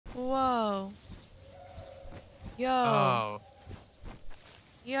Yo. Oh.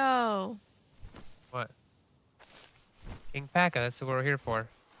 Yo. What? Kingpaca, that's what we're here for.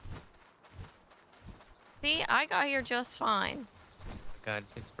 See, I got here just fine. God,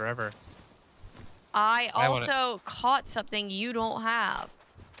 it takes forever. I I also caught something you don't have.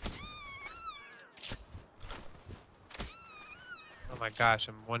 Oh my gosh,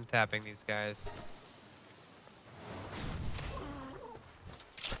 I'm one-tapping these guys.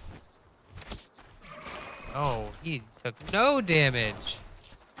 Oh, he took no damage.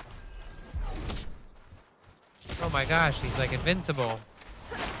 Oh my gosh, he's like invincible.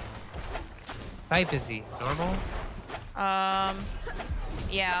 Type is he? Normal?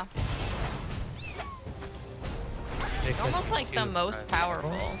 Yeah. Almost like the most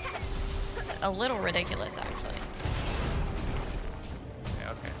powerful. It's a little ridiculous, actually.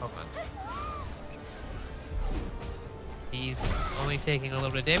 Okay, hold on. He's only taking a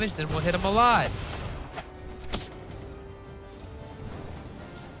little bit of damage, then we'll hit him a lot.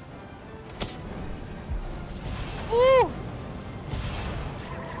 Ooh!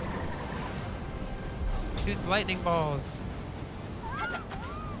 Shoots lightning balls.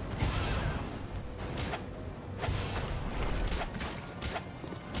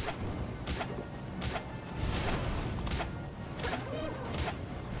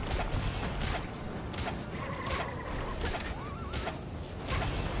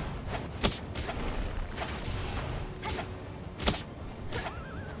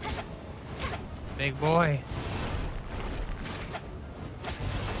 Big boy.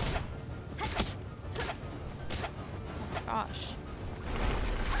 Gosh.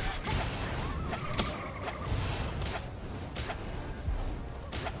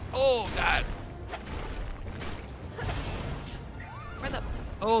 Oh god. Where the...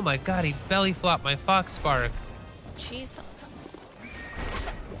 Oh my god, he belly flopped my fox sparks. Jesus.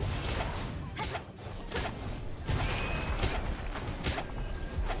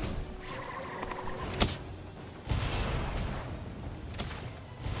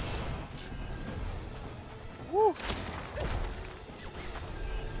 Woo.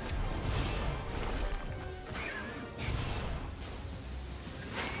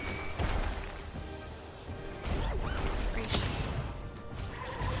 Gracious.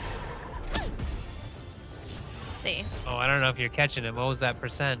 Let's see. Oh, I don't know if you're catching him. What was that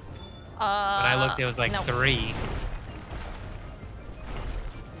percent? When I looked, it was like no. 3.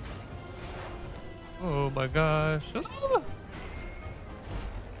 Oh my gosh.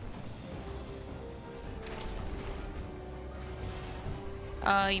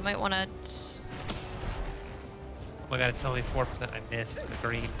 Ah! You might want to... Oh my god, it's only 4%. I missed the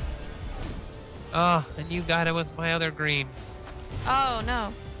green. Oh, and you got it with my other green. Oh,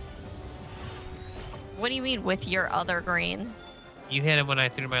 no. What do you mean with your other green? You hit him when I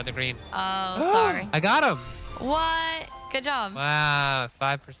threw my other green. Oh, sorry. I got him. What? Good job. Wow,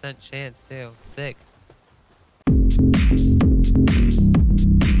 5% chance too. Sick.